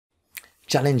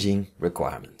challenging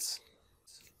requirements.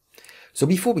 So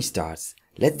before we start,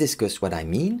 let's discuss what I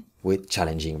mean with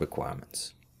challenging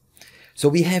requirements. So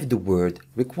we have the word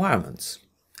requirements,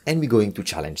 and we're going to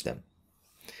challenge them.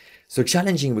 So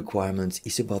challenging requirements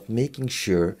is about making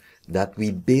sure that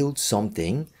we build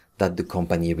something that the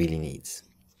company really needs,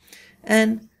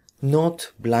 and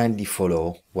not blindly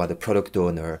follow what a product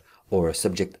owner or a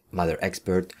subject matter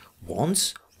expert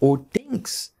wants or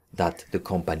thinks that the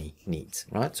company needs,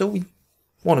 right? So we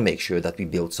want to make sure that we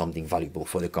build something valuable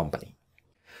for the company.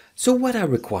 So what are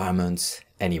requirements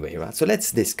anyway, right? So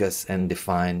let's discuss and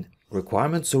define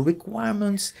requirements. So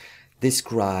requirements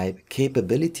describe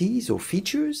capabilities or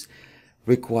features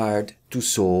required to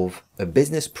solve a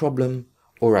business problem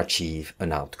or achieve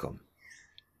an outcome.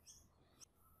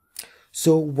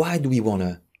 So why do we want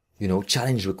to,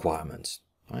 challenge requirements,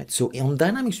 right? So on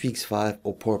Dynamics 365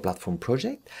 or Power Platform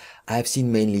project, I've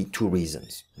seen mainly two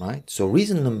reasons, right? So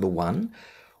reason number one,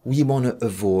 we want to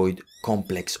avoid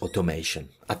complex automation,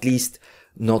 at least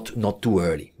not too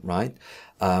early, right?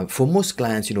 For most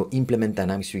clients, implement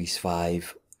Dynamics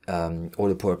 365 or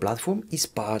the Power Platform is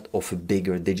part of a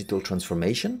bigger digital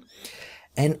transformation.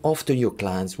 And often your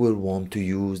clients will want to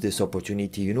use this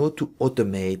opportunity, to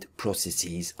automate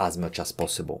processes as much as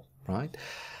possible, right?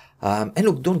 And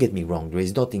look, don't get me wrong, there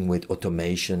is nothing with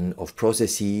automation of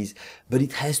processes, but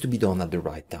it has to be done at the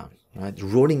right time, right?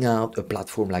 Rolling out a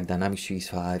platform like Dynamics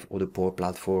 365 or the Power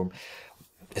Platform,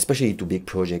 especially to big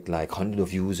project like hundreds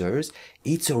of users,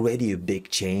 it's already a big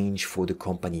change for the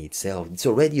company itself. It's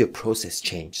already a process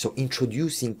change. So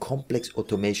introducing complex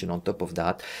automation on top of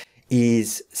that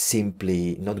is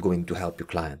simply not going to help your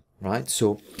client, right?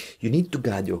 So you need to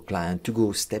guide your client to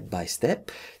go step by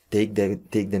step, take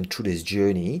them through this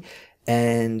journey,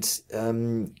 and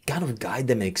kind of guide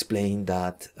them and explain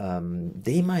that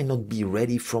they might not be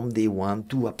ready from day one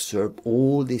to absorb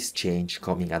all this change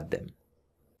coming at them.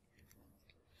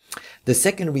 The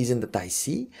second reason that I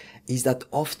see is that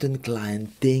often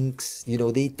client thinks,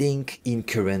 they think in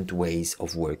current ways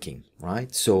of working,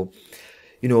 right? So,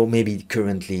 maybe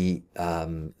currently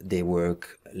they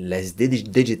work less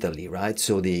digitally, right?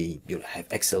 So they have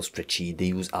Excel spreadsheet, they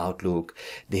use Outlook,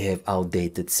 they have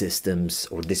outdated systems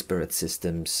or disparate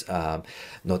systems,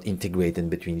 not integrated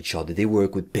between each other. They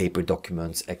work with paper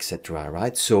documents, etc.,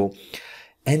 right? So,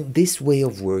 and this way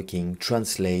of working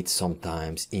translates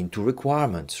sometimes into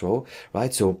requirements,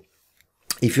 right? So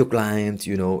if your client,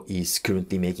 is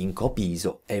currently making copies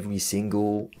of every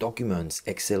single documents,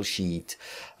 Excel sheet,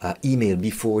 email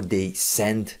before they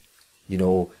send,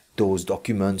 those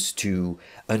documents to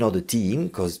another team,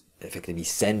 because effectively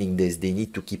sending this, they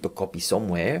need to keep a copy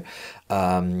somewhere.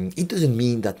 It doesn't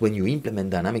mean that when you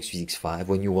implement Dynamics 365,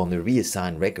 when you want to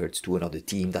reassign records to another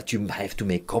team, that you have to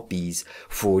make copies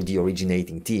for the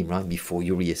originating team, right? Before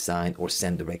you reassign or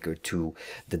send the record to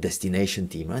the destination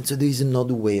team, right? So there is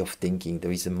another way of thinking.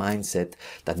 There is a mindset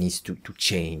that needs to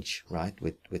change, right?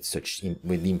 With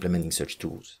implementing such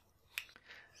tools.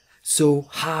 So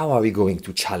how are we going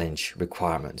to challenge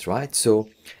requirements, right? So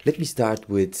let me start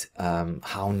with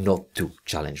how not to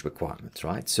challenge requirements,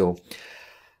 right? So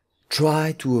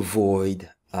try to avoid,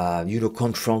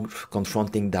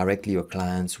 confronting directly your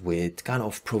clients with kind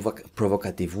of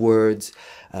provocative words.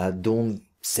 Don't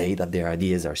say that their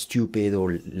ideas are stupid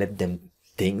or let them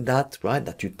think that, right?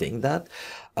 That you think that.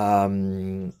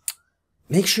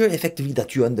 Make sure effectively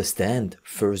that you understand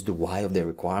first the why of their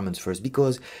requirements first,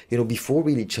 because, before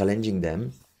really challenging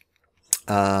them,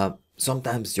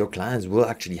 sometimes your clients will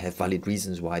actually have valid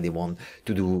reasons why they want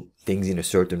to do things in a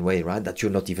certain way, right? That you're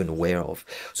not even aware of.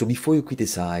 So before you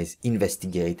criticize,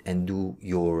 investigate and do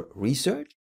your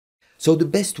research. So the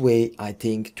best way, I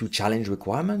think, to challenge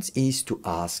requirements is to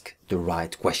ask the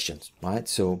right questions, right?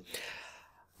 So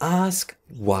ask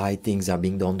why things are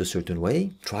being done a certain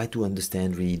way. Try to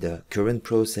understand really the current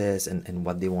process and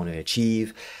what they want to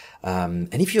achieve.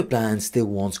 And if your client still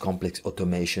wants complex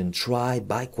automation, try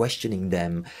by questioning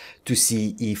them to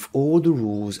see if all the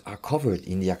rules are covered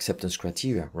in the acceptance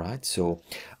criteria, right? So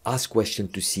ask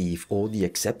questions to see if all the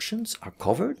exceptions are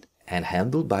covered and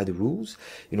handled by the rules.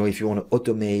 If you want to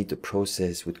automate a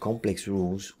process with complex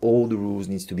rules, all the rules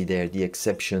needs to be there. The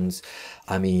exceptions,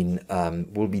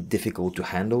 will be difficult to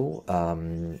handle,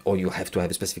 or you have to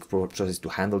have a specific process to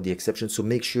handle the exceptions. So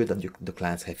make sure that the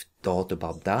clients have thought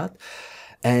about that.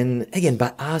 And again,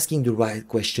 by asking the right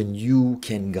question, you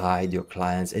can guide your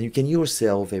clients, and you can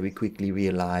yourself very quickly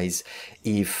realize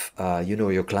if,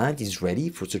 your client is ready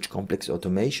for such complex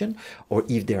automation, or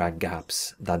if there are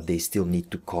gaps that they still need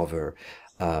to cover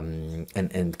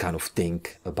and kind of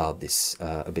think about this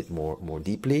a bit more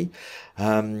deeply.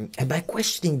 And by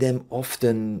questioning them,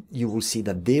 often you will see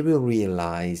that they will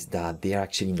realize that they are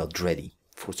actually not ready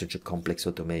for such a complex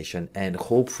automation, and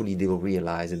hopefully they will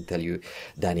realize and tell you,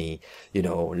 Danny,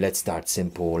 let's start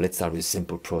simple, let's start with a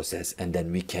simple process, and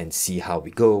then we can see how we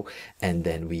go, and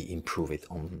then we improve it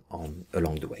on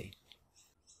along the way.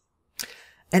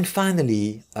 And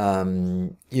finally,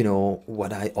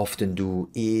 what I often do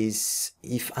is,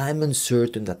 if I'm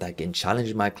uncertain that I can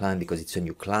challenge my client because it's a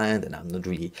new client and I'm not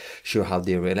really sure how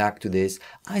they react to this,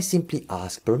 I simply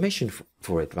ask permission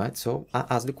for it, right? So I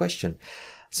ask the question.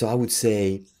 So I would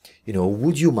say,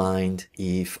 would you mind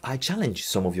if I challenge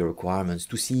some of your requirements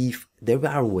to see if there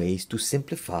are ways to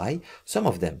simplify some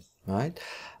of them, right?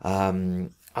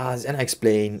 And I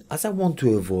explain, as I want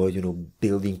to avoid,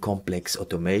 building complex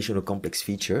automation or complex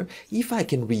feature, if I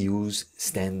can reuse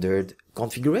standard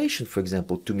configuration, for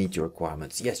example, to meet your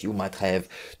requirements. Yes, you might have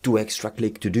 2 extra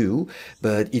clicks to do,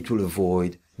 but it will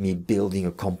avoid me building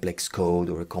a complex code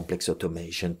or a complex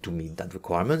automation to meet that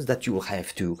requirements that you will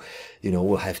have to,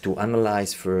 we'll have to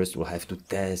analyze first, we'll have to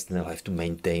test, and we'll have to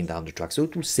maintain down the track. So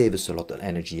it will save us a lot of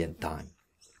energy and time.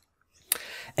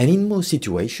 And in most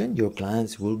situations, your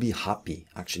clients will be happy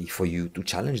actually for you to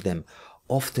challenge them.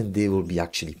 Often they will be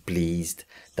actually pleased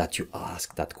that you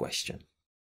ask that question.